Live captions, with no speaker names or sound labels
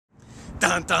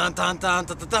Dun, dun, dun, dun,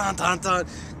 dun, dun, dun, dun.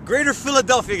 Greater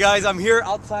Philadelphia, guys. I'm here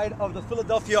outside of the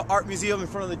Philadelphia Art Museum in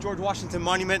front of the George Washington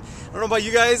Monument. I don't know about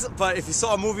you guys, but if you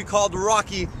saw a movie called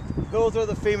Rocky, those are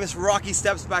the famous Rocky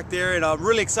steps back there, and I'm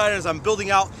really excited as I'm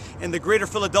building out in the greater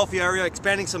Philadelphia area,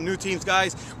 expanding some new teams,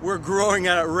 guys. We're growing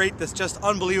at a rate that's just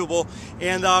unbelievable,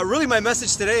 and really my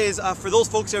message today is for those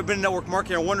folks that have been in network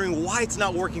marketing and wondering why it's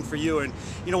not working for you. And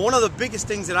you know, one of the biggest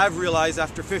things that I've realized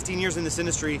after 15 years in this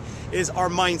industry is our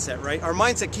mindset, right? Our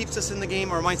mindset keeps us in the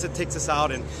game, our mindset takes us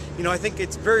out, and you know, I think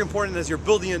it's very important as you're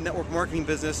building a network marketing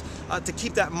business to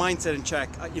keep that mindset in check.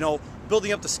 You know,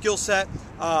 building up the skill set,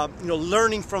 you know,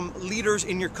 learning from leaders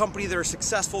in your company that are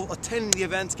successful, attending the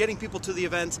events, getting people to the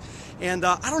events. And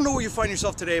I don't know where you find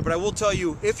yourself today, but I will tell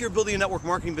you, if you're building a network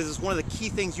marketing business, one of the key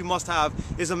things you must have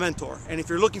is a mentor. And if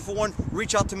you're looking for one,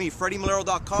 reach out to me,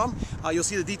 FreddyMelero.com. You'll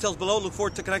see the details below. Look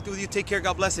forward to connecting with you. Take care,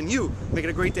 God bless, and you make it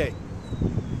a great day.